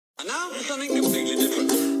And now for something completely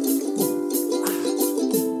different.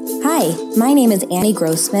 Hi, my name is Annie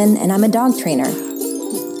Grossman, and I'm a dog trainer.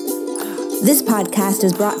 This podcast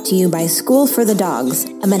is brought to you by School for the Dogs,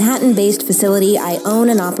 a Manhattan-based facility I own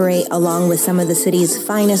and operate along with some of the city's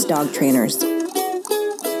finest dog trainers.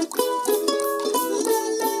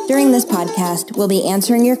 During this podcast, we'll be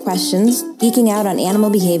answering your questions, geeking out on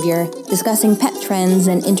animal behavior, discussing pet trends,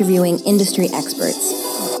 and interviewing industry experts.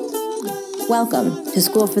 Welcome to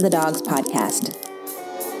School for the Dogs podcast.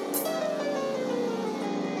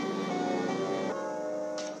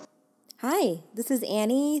 Hi, this is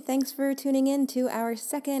Annie. Thanks for tuning in to our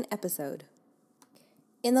second episode.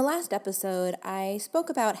 In the last episode, I spoke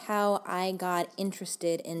about how I got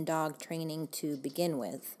interested in dog training to begin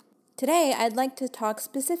with. Today, I'd like to talk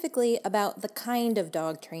specifically about the kind of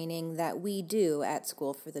dog training that we do at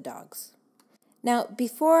School for the Dogs. Now,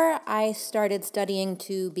 before I started studying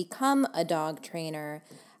to become a dog trainer,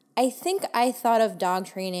 I think I thought of dog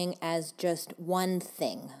training as just one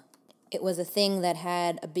thing. It was a thing that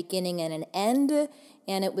had a beginning and an end,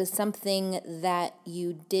 and it was something that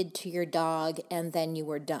you did to your dog and then you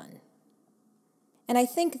were done. And I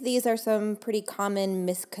think these are some pretty common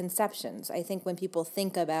misconceptions. I think when people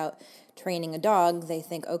think about training a dog, they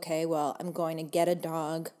think, okay, well, I'm going to get a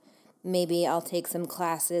dog. Maybe I'll take some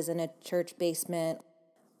classes in a church basement,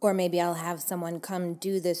 or maybe I'll have someone come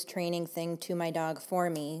do this training thing to my dog for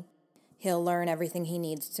me. He'll learn everything he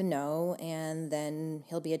needs to know, and then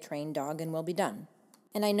he'll be a trained dog and we'll be done.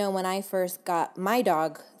 And I know when I first got my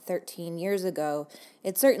dog 13 years ago,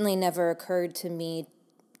 it certainly never occurred to me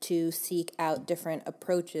to seek out different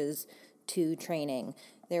approaches to training.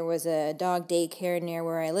 There was a dog daycare near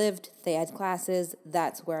where I lived. They had classes.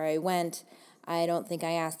 That's where I went. I don't think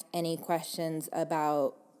I asked any questions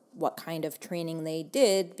about what kind of training they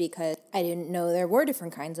did because I didn't know there were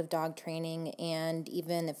different kinds of dog training, and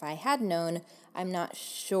even if I had known, I'm not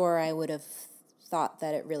sure I would have thought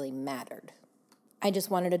that it really mattered. I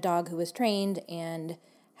just wanted a dog who was trained, and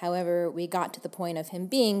however we got to the point of him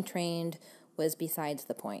being trained was besides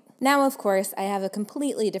the point. Now, of course, I have a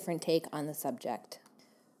completely different take on the subject.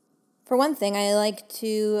 For one thing, I like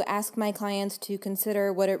to ask my clients to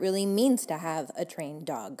consider what it really means to have a trained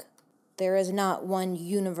dog. There is not one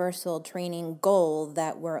universal training goal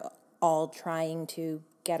that we're all trying to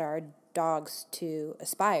get our dogs to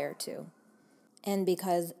aspire to. And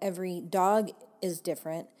because every dog is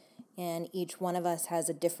different, and each one of us has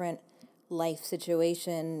a different life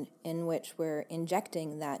situation in which we're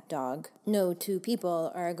injecting that dog, no two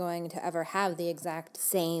people are going to ever have the exact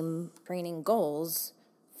same training goals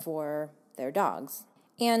for their dogs.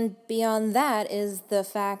 And beyond that is the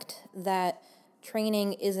fact that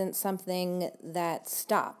training isn't something that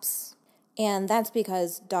stops. And that's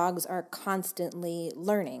because dogs are constantly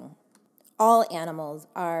learning. All animals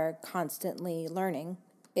are constantly learning.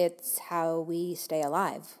 It's how we stay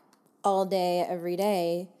alive. All day, every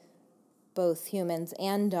day, both humans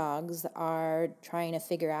and dogs are trying to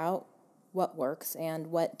figure out what works and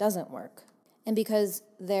what doesn't work. And because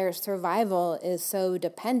their survival is so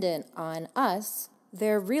dependent on us,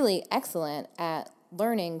 they're really excellent at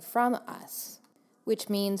learning from us, which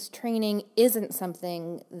means training isn't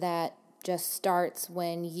something that just starts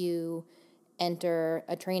when you enter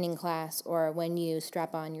a training class or when you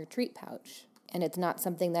strap on your treat pouch. And it's not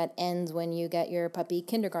something that ends when you get your puppy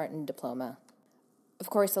kindergarten diploma.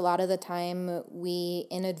 Of course, a lot of the time we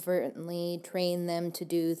inadvertently train them to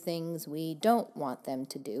do things we don't want them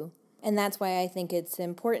to do. And that's why I think it's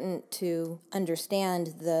important to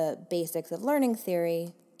understand the basics of learning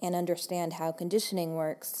theory and understand how conditioning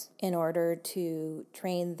works in order to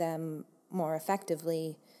train them more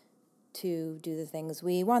effectively to do the things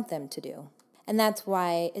we want them to do. And that's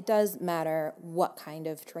why it does matter what kind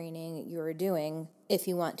of training you're doing if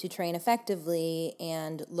you want to train effectively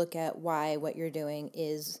and look at why what you're doing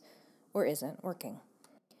is or isn't working.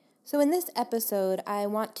 So in this episode, I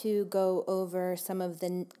want to go over some of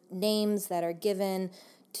the names that are given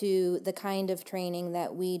to the kind of training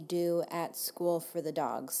that we do at School for the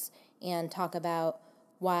Dogs and talk about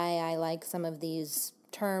why I like some of these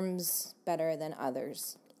terms better than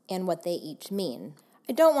others and what they each mean.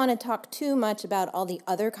 I don't want to talk too much about all the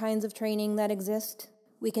other kinds of training that exist.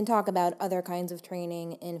 We can talk about other kinds of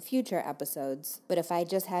training in future episodes, but if I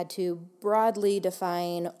just had to broadly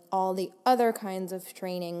define all the other kinds of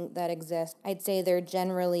training that exist, I'd say they're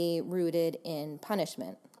generally rooted in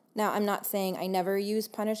punishment. Now, I'm not saying I never use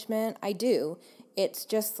punishment. I do. It's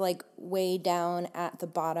just like way down at the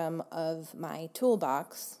bottom of my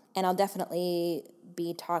toolbox, and I'll definitely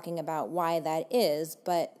be talking about why that is,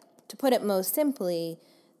 but to put it most simply,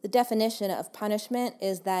 the definition of punishment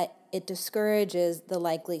is that it discourages the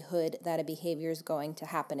likelihood that a behavior is going to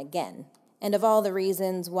happen again. And of all the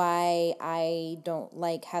reasons why I don't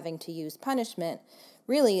like having to use punishment,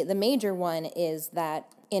 really the major one is that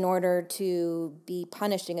in order to be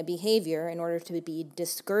punishing a behavior, in order to be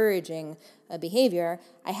discouraging a behavior,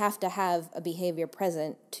 I have to have a behavior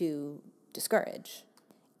present to discourage.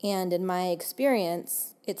 And in my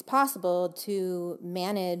experience, it's possible to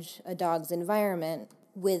manage a dog's environment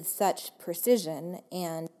with such precision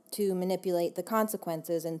and to manipulate the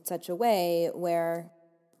consequences in such a way where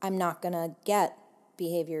I'm not going to get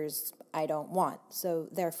behaviors I don't want, so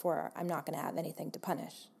therefore I'm not going to have anything to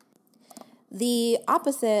punish. The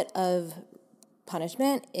opposite of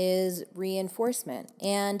punishment is reinforcement,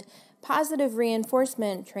 and positive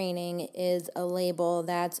reinforcement training is a label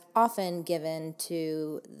that's often given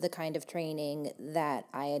to the kind of training that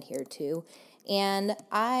I adhere to, and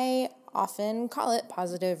I often call it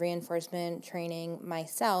positive reinforcement training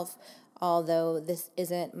myself, although this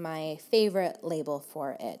isn't my favorite label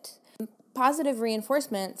for it. Positive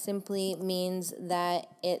reinforcement simply means that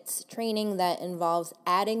it's training that involves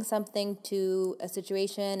adding something to a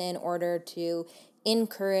situation in order to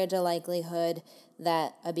encourage a likelihood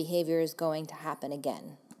that a behavior is going to happen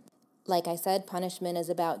again. Like I said, punishment is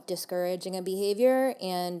about discouraging a behavior,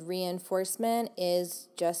 and reinforcement is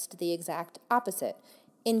just the exact opposite,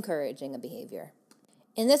 encouraging a behavior.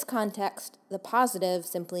 In this context, the positive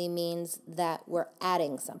simply means that we're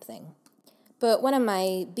adding something. But one of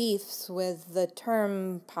my beefs with the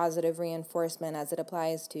term positive reinforcement as it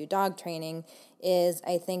applies to dog training is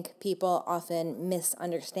I think people often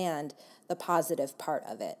misunderstand the positive part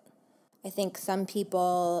of it. I think some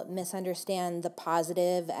people misunderstand the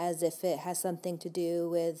positive as if it has something to do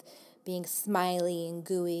with being smiley and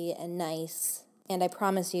gooey and nice. And I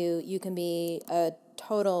promise you, you can be a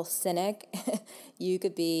total cynic. You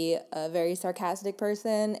could be a very sarcastic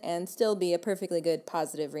person and still be a perfectly good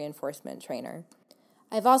positive reinforcement trainer.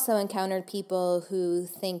 I've also encountered people who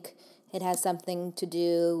think it has something to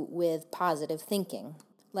do with positive thinking.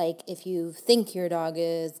 Like if you think your dog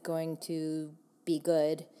is going to be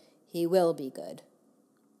good, he will be good.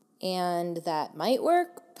 And that might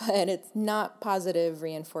work, but it's not positive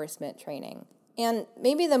reinforcement training. And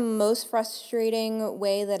maybe the most frustrating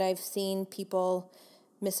way that I've seen people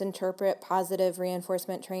misinterpret positive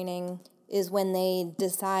reinforcement training is when they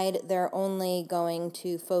decide they're only going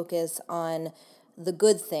to focus on the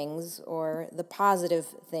good things or the positive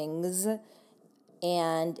things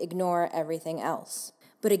and ignore everything else.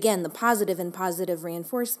 But again, the positive in positive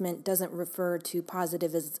reinforcement doesn't refer to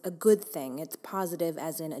positive as a good thing. It's positive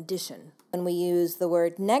as in addition. When we use the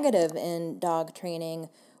word negative in dog training,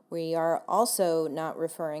 we are also not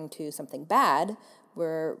referring to something bad.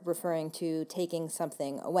 We're referring to taking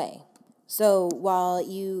something away. So while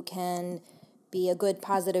you can be a good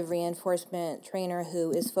positive reinforcement trainer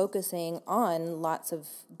who is focusing on lots of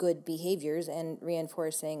good behaviors and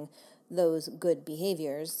reinforcing those good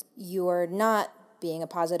behaviors, you're not being a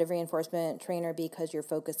positive reinforcement trainer because you're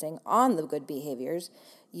focusing on the good behaviors.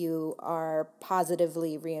 You are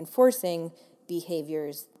positively reinforcing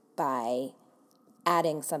behaviors by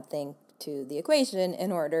adding something to the equation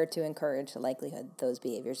in order to encourage the likelihood those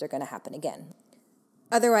behaviors are going to happen again.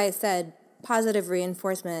 Otherwise said, positive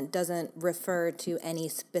reinforcement doesn't refer to any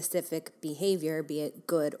specific behavior, be it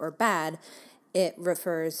good or bad. It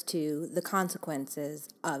refers to the consequences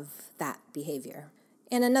of that behavior.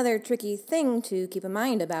 And another tricky thing to keep in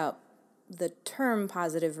mind about the term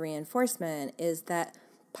positive reinforcement is that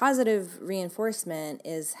positive reinforcement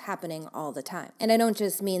is happening all the time. And I don't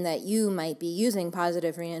just mean that you might be using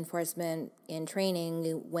positive reinforcement in training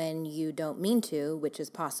when you don't mean to, which is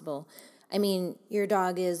possible. I mean, your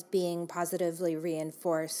dog is being positively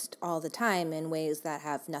reinforced all the time in ways that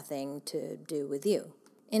have nothing to do with you.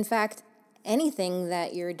 In fact, anything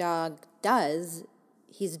that your dog does,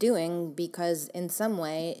 he's doing because in some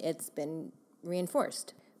way it's been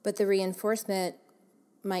reinforced. But the reinforcement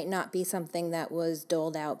might not be something that was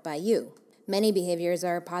doled out by you. Many behaviors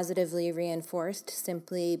are positively reinforced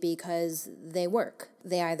simply because they work.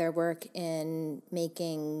 They either work in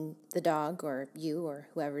making the dog or you or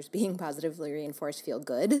whoever's being positively reinforced feel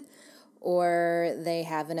good, or they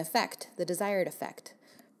have an effect, the desired effect.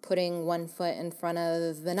 Putting one foot in front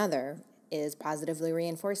of another is positively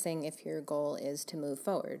reinforcing if your goal is to move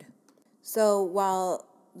forward. So while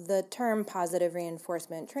the term positive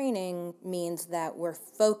reinforcement training means that we're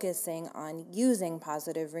focusing on using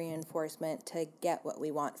positive reinforcement to get what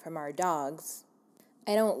we want from our dogs,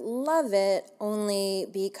 I don't love it only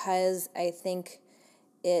because I think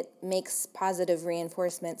it makes positive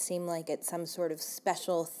reinforcement seem like it's some sort of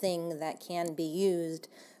special thing that can be used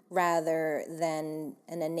rather than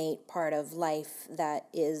an innate part of life that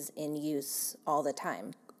is in use all the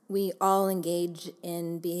time. We all engage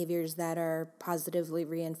in behaviors that are positively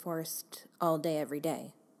reinforced all day, every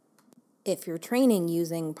day. If you're training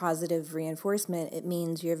using positive reinforcement, it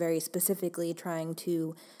means you're very specifically trying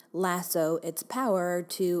to lasso its power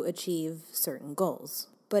to achieve certain goals.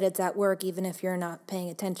 But it's at work even if you're not paying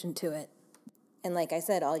attention to it. And like I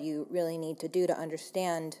said, all you really need to do to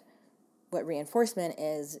understand what reinforcement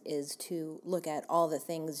is to look at all the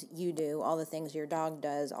things you do, all the things your dog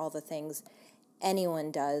does, all the things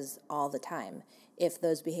anyone does all the time. If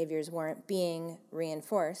those behaviors weren't being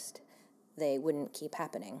reinforced, they wouldn't keep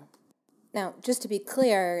happening. Now, just to be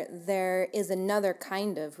clear, there is another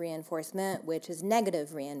kind of reinforcement, which is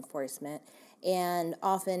negative reinforcement, and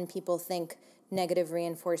often people think negative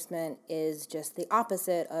reinforcement is just the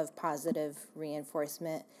opposite of positive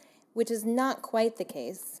reinforcement, which is not quite the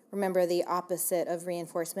case. Remember, the opposite of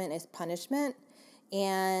reinforcement is punishment,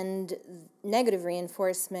 and negative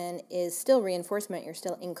reinforcement is still reinforcement. You're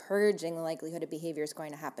still encouraging the likelihood of behavior is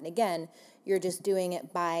going to happen again. You're just doing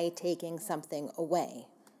it by taking something away.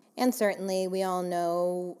 And certainly, we all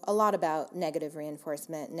know a lot about negative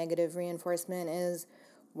reinforcement. Negative reinforcement is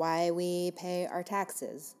why we pay our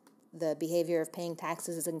taxes. The behavior of paying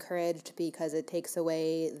taxes is encouraged because it takes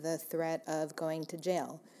away the threat of going to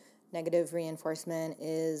jail. Negative reinforcement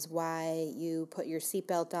is why you put your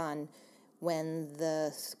seatbelt on when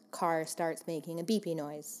the car starts making a beepy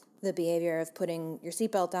noise. The behavior of putting your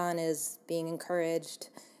seatbelt on is being encouraged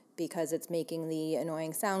because it's making the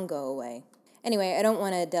annoying sound go away. Anyway, I don't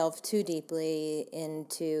want to delve too deeply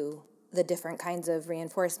into the different kinds of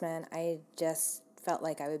reinforcement. I just felt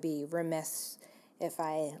like I would be remiss if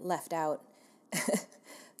I left out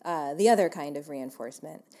the other kind of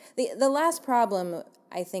reinforcement. The last problem,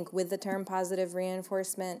 I think, with the term positive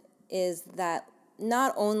reinforcement is that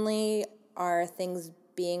not only are things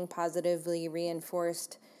being positively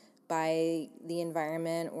reinforced by the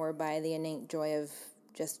environment or by the innate joy of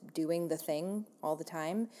just doing the thing all the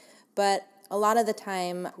time, but a lot of the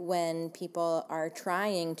time when people are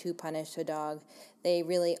trying to punish a dog, they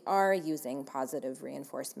really are using positive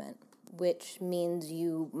reinforcement, which means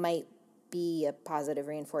you might be a positive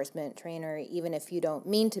reinforcement trainer even if you don't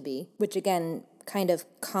mean to be, which again kind of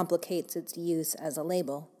complicates its use as a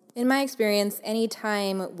label. In my experience,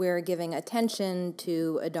 anytime we're giving attention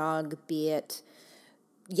to a dog, be it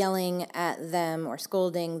yelling at them or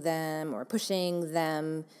scolding them or pushing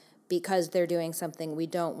them because they're doing something we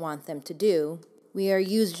don't want them to do, we are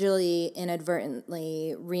usually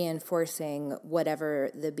inadvertently reinforcing whatever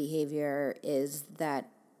the behavior is that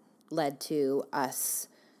led to us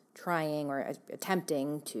trying or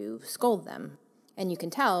attempting to scold them. And you can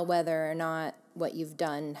tell whether or not what you've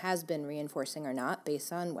done has been reinforcing or not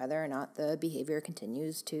based on whether or not the behavior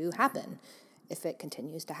continues to happen. If it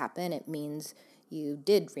continues to happen, it means you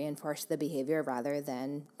did reinforce the behavior rather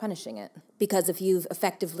than punishing it. Because if you've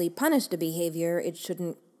effectively punished a behavior, it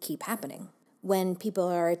shouldn't keep happening. When people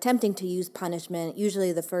are attempting to use punishment,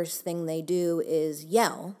 usually the first thing they do is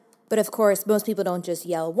yell. But of course, most people don't just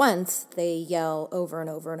yell once, they yell over and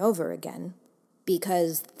over and over again,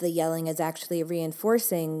 because the yelling is actually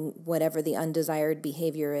reinforcing whatever the undesired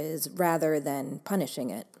behavior is rather than punishing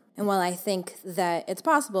it. And while I think that it's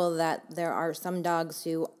possible that there are some dogs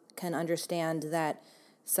who can understand that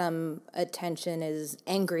some attention is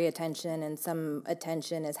angry attention and some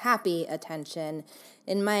attention is happy attention,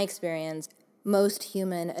 in my experience, most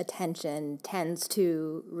human attention tends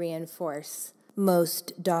to reinforce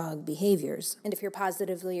most dog behaviors. And if you're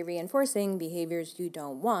positively reinforcing behaviors you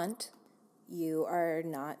don't want, you are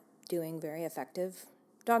not doing very effective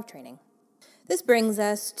dog training. This brings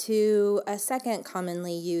us to a second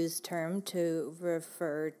commonly used term to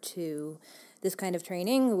refer to this kind of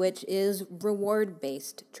training, which is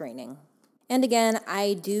reward-based training. And again,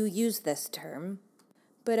 I do use this term,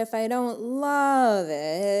 but if I don't love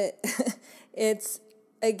it, it's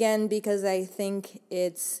again because I think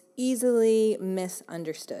it's easily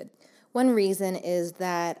misunderstood. One reason is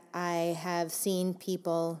that I have seen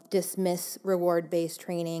people dismiss reward-based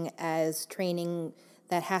training as training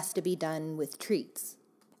that has to be done with treats.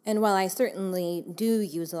 And while I certainly do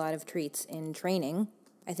use a lot of treats in training,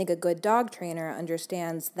 I think a good dog trainer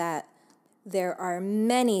understands that there are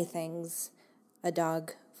many things a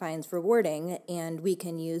dog finds rewarding, and we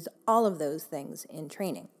can use all of those things in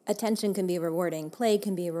training. Attention can be rewarding, play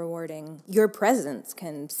can be rewarding, your presence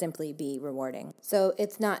can simply be rewarding. So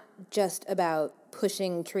it's not just about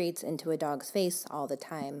pushing treats into a dog's face all the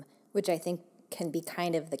time, which I think can be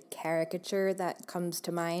kind of the caricature that comes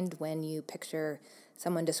to mind when you picture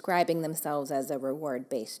someone describing themselves as a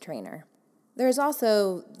reward-based trainer. There's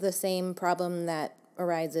also the same problem that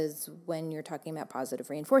arises when you're talking about positive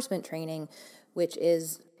reinforcement training, which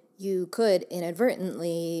is you could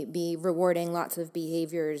inadvertently be rewarding lots of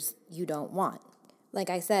behaviors you don't want. Like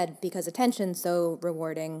I said, because attention's so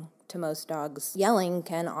rewarding to most dogs, yelling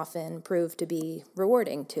can often prove to be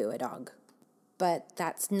rewarding to a dog. But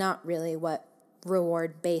that's not really what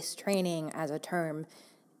reward-based training as a term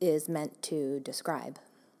is meant to describe.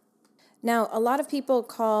 Now, a lot of people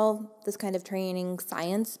call this kind of training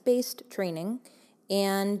science-based training,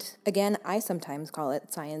 and again, I sometimes call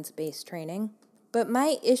it science-based training. But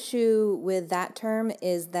my issue with that term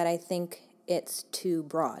is that I think it's too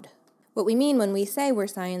broad. What we mean when we say we're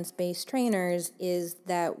science-based trainers is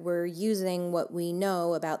that we're using what we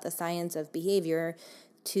know about the science of behavior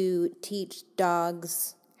to teach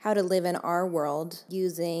dogs how to live in our world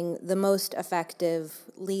using the most effective,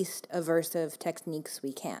 least aversive techniques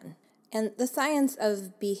we can. And the science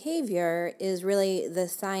of behavior is really the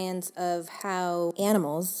science of how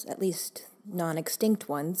animals, at least non-extinct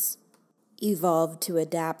ones, evolved to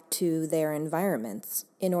adapt to their environments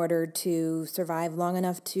in order to survive long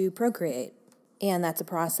enough to procreate. And that's a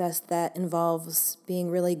process that involves being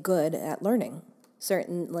really good at learning.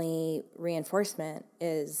 Certainly, reinforcement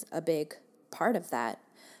is a big part of that,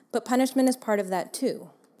 but punishment is part of that too.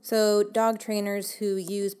 So dog trainers who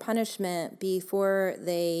use punishment before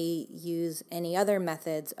they use any other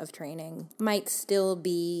methods of training might still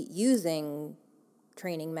be using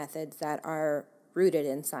training methods that are rooted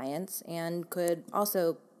in science and could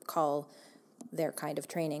also call their kind of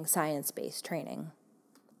training science-based training.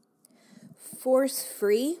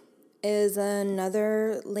 Force-free is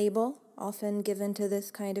another label often given to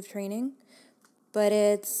this kind of training, but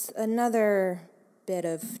it's another bit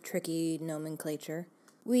of tricky nomenclature.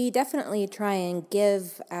 We definitely try and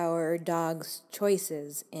give our dogs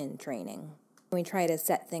choices in training. We try to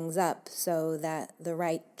set things up so that the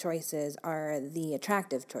right choices are the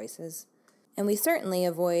attractive choices. And we certainly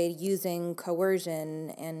avoid using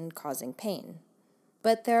coercion and causing pain.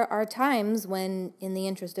 But there are times when, in the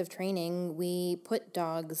interest of training, we put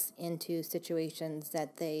dogs into situations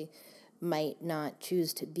that they might not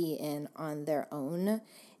choose to be in on their own.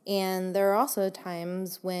 And there are also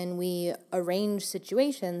times when we arrange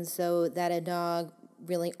situations so that a dog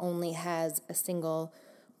really only has a single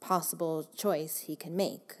possible choice he can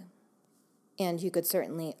make. And you could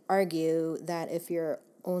certainly argue that if you're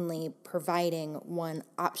only providing one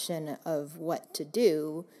option of what to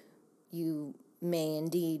do, you may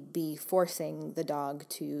indeed be forcing the dog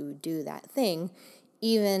to do that thing,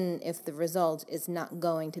 even if the result is not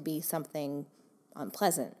going to be something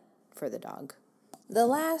unpleasant for the dog. The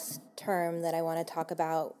last term that I want to talk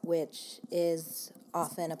about, which is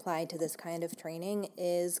often applied to this kind of training,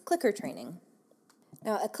 is clicker training.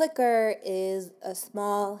 Now, a clicker is a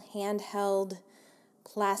small handheld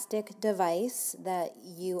plastic device that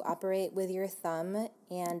you operate with your thumb,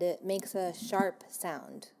 and it makes a sharp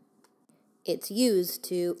sound. It's used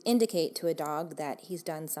to indicate to a dog that he's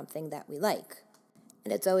done something that we like,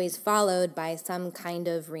 and it's always followed by some kind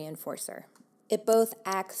of reinforcer. It both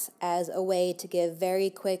acts as a way to give very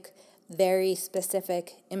quick, very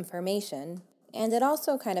specific information, and it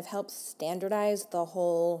also kind of helps standardize the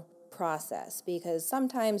whole process, because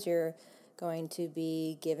sometimes you're going to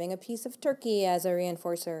be giving a piece of turkey as a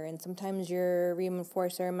reinforcer, and sometimes your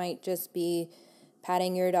reinforcer might just be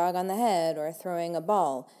patting your dog on the head or throwing a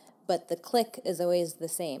ball, but the click is always the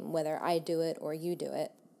same, whether I do it or you do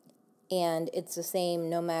it. And it's the same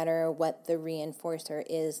no matter what the reinforcer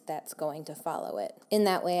is that's going to follow it. In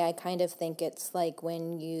that way, I kind of think it's like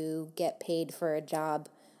when you get paid for a job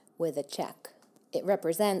with a check. It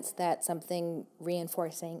represents that something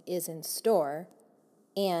reinforcing is in store,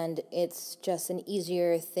 and it's just an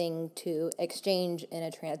easier thing to exchange in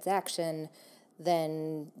a transaction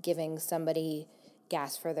than giving somebody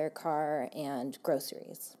gas for their car and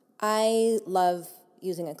groceries. I love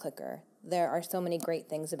using a clicker. There are so many great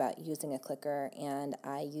things about using a clicker, and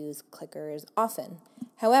I use clickers often.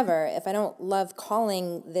 However, if I don't love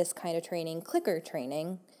calling this kind of training clicker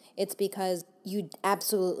training, it's because you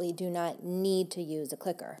absolutely do not need to use a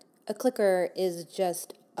clicker. A clicker is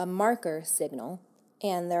just a marker signal,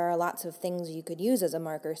 and there are lots of things you could use as a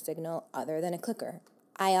marker signal other than a clicker.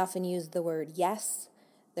 I often use the word yes.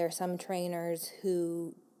 There are some trainers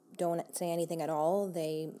who don't say anything at all.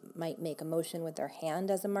 They might make a motion with their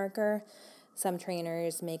hand as a marker. Some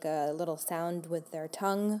trainers make a little sound with their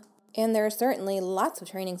tongue. And there are certainly lots of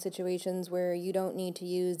training situations where you don't need to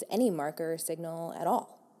use any marker signal at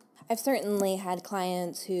all. I've certainly had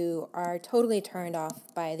clients who are totally turned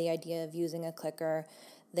off by the idea of using a clicker.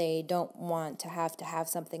 They don't want to have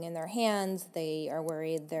something in their hands. They are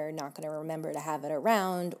worried they're not going to remember to have it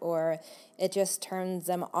around, or it just turns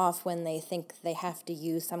them off when they think they have to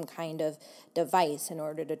use some kind of device in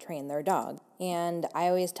order to train their dog. And I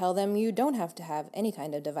always tell them you don't have to have any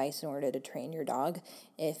kind of device in order to train your dog.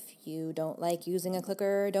 If you don't like using a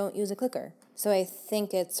clicker, don't use a clicker. So I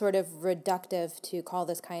think it's sort of reductive to call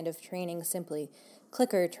this kind of training simply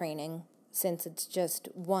clicker training, since it's just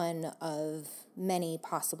one of many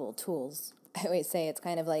possible tools. I always say it's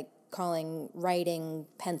kind of like calling writing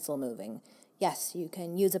pencil moving. Yes, you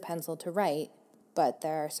can use a pencil to write, but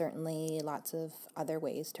there are certainly lots of other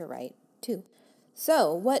ways to write too.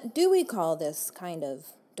 So, what do we call this kind of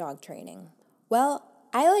dog training? Well,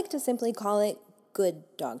 I like to simply call it good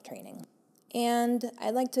dog training. And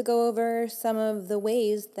I'd like to go over some of the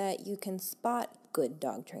ways that you can spot good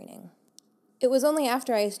dog training. It was only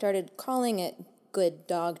after I started calling it good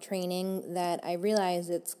dog training that I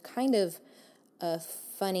realized it's kind of a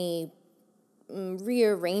funny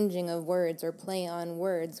rearranging of words or play on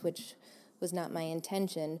words, which was not my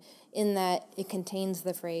intention, in that it contains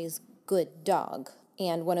the phrase good dog.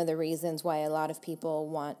 And one of the reasons why a lot of people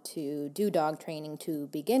want to do dog training to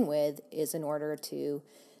begin with is in order to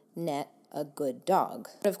net a good dog.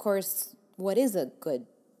 But of course, what is a good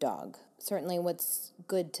dog? Certainly what's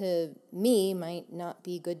good to me might not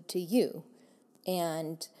be good to you.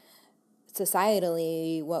 And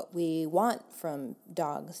societally, what we want from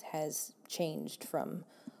dogs has changed from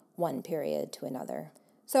one period to another.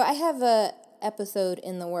 So I have a episode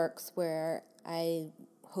in the works where I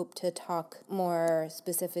hope to talk more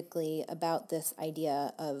specifically about this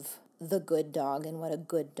idea of the good dog and what a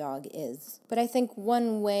good dog is. But I think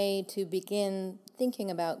one way to begin thinking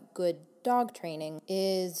about good dog training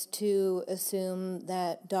is to assume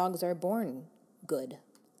that dogs are born good.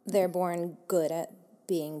 They're born good at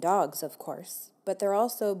being dogs, of course, but they're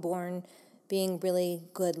also born being really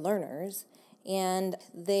good learners, and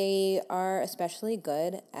they are especially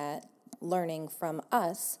good at learning from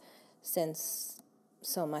us, since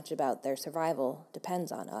so much about their survival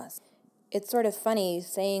depends on us. It's sort of funny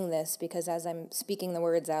saying this because as I'm speaking the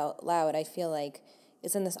words out loud, I feel like,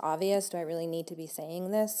 isn't this obvious? Do I really need to be saying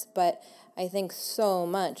this? But I think so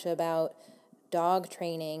much about dog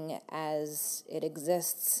training as it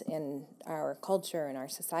exists in our culture and our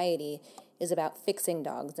society is about fixing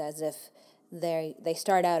dogs, as if they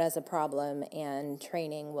start out as a problem and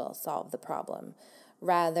training will solve the problem,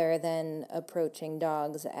 rather than approaching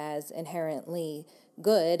dogs as inherently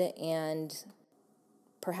good and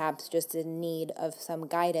perhaps just in need of some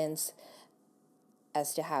guidance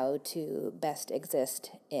as to how to best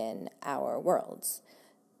exist in our worlds.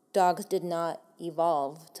 Dogs did not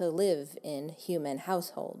evolve to live in human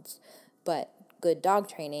households, but good dog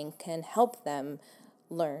training can help them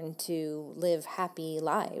learn to live happy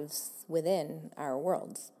lives within our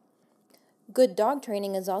worlds. Good dog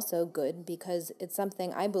training is also good because it's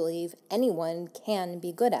something I believe anyone can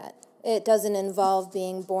be good at. It doesn't involve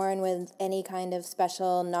being born with any kind of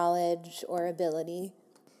special knowledge or ability.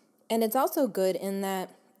 And it's also good in that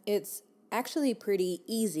it's actually pretty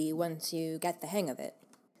easy once you get the hang of it.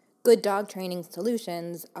 Good dog training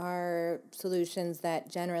solutions are solutions that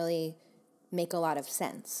generally make a lot of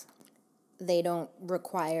sense. They don't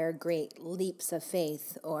require great leaps of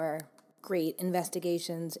faith or great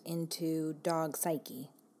investigations into dog psyche.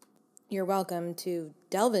 You're welcome to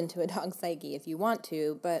delve into a dog psyche if you want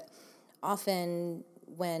to, but often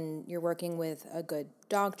when you're working with a good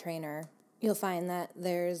dog trainer, you'll find that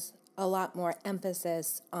there's a lot more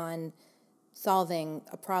emphasis on solving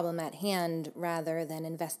a problem at hand rather than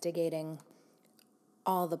investigating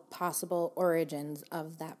all the possible origins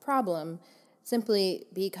of that problem, simply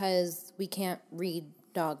because we can't read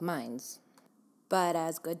dog minds. But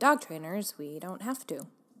as good dog trainers, we don't have to.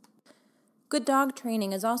 Good dog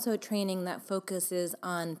training is also training that focuses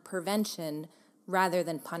on prevention rather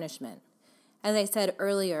than punishment. As I said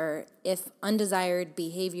earlier, if undesired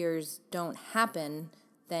behaviors don't happen,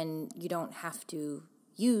 then you don't have to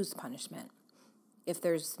use punishment. If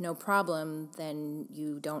there's no problem, then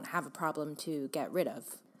you don't have a problem to get rid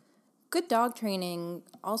of. Good dog training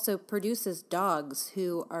also produces dogs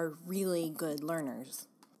who are really good learners.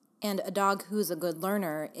 And a dog who's a good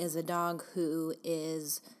learner is a dog who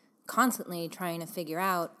is constantly trying to figure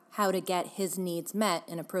out how to get his needs met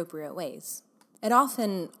in appropriate ways. It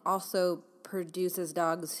often also produces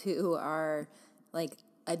dogs who are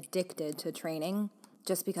addicted to training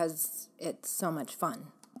just because it's so much fun.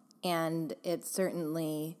 And it's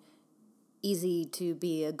certainly easy to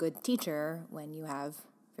be a good teacher when you have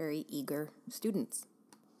very eager students.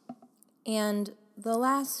 And the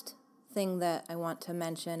last thing that I want to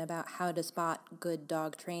mention about how to spot good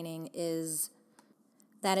dog training is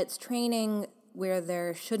that it's training where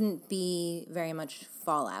there shouldn't be very much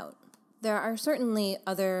fallout. There are certainly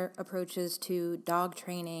other approaches to dog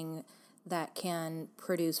training that can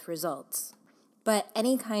produce results, but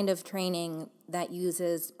any kind of training that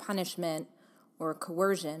uses punishment or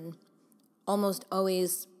coercion almost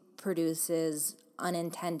always produces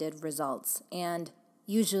unintended results, and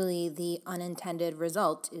usually the unintended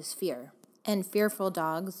result is fear. And fearful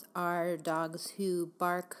dogs are dogs who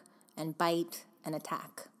bark and bite and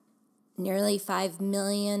attack. Nearly 5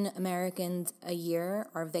 million Americans a year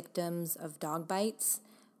are victims of dog bites.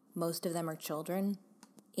 Most of them are children.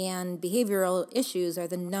 And behavioral issues are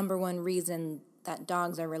the number one reason that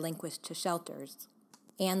dogs are relinquished to shelters,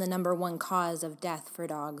 and the number one cause of death for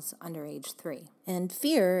dogs under age 3. And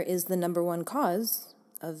fear is the number one cause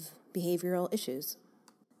of behavioral issues.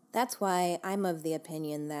 That's why I'm of the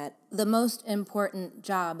opinion that the most important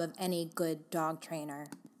job of any good dog trainer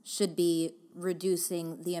should be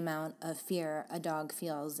reducing the amount of fear a dog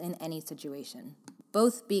feels in any situation.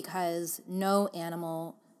 Both because no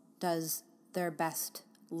animal does their best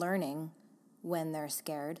learning when they're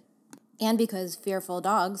scared, and because fearful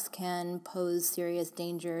dogs can pose serious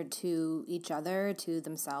danger to each other, to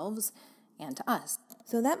themselves, and to us.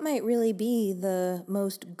 So that might really be the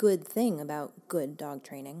most good thing about good dog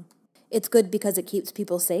training. It's good because it keeps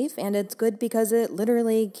people safe, and it's good because it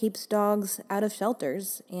literally keeps dogs out of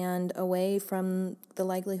shelters and away from the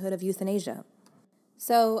likelihood of euthanasia.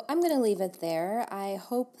 So I'm going to leave it there. I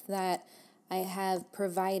hope that I have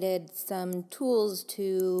provided some tools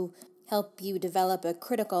to help you develop a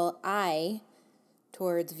critical eye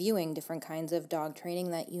towards viewing different kinds of dog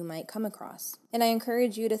training that you might come across. And I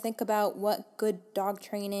encourage you to think about what good dog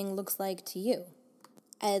training looks like to you.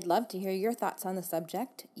 I'd love to hear your thoughts on the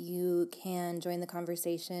subject. You can join the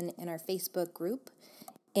conversation in our Facebook group,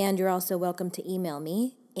 and you're also welcome to email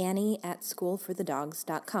me,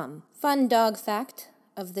 Annie@schoolforthedogs.com. Fun dog fact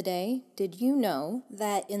of the day: did you know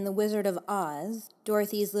that in The Wizard of Oz,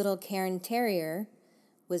 Dorothy's little Cairn Terrier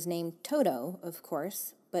was named Toto, of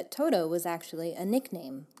course, but Toto was actually a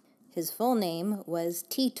nickname. His full name was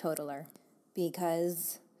Teetotaler,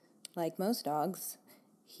 because, like most dogs,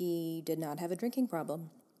 he did not have a drinking problem.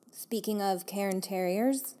 Speaking of Cairn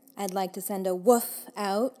Terriers, I'd like to send a woof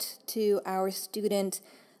out to our student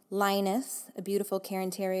Linus, a beautiful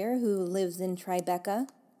Cairn Terrier who lives in Tribeca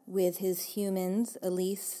with his humans,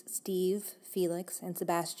 Elise, Steve, Felix, and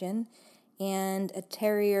Sebastian, and a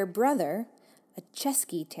terrier brother, a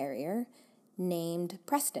Chesky Terrier, named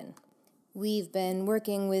Preston. We've been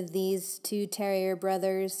working with these two terrier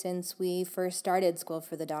brothers since we first started School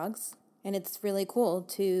for the Dogs, and it's really cool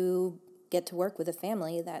to get to work with a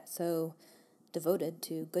family that's so devoted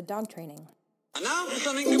to good dog training. And now for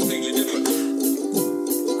something completely different.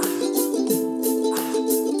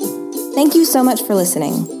 Thank you so much for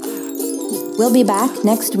listening. We'll be back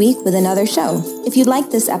next week with another show. If you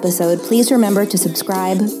like this episode, please remember to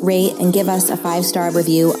subscribe, rate, and give us a 5-star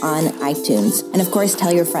review on iTunes. And of course,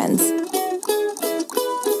 tell your friends.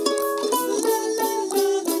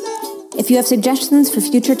 If you have suggestions for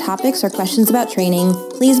future topics or questions about training,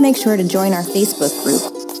 please make sure to join our Facebook group,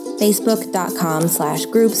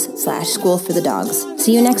 facebook.com/groups/schoolforthedogs.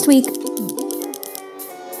 See you next week.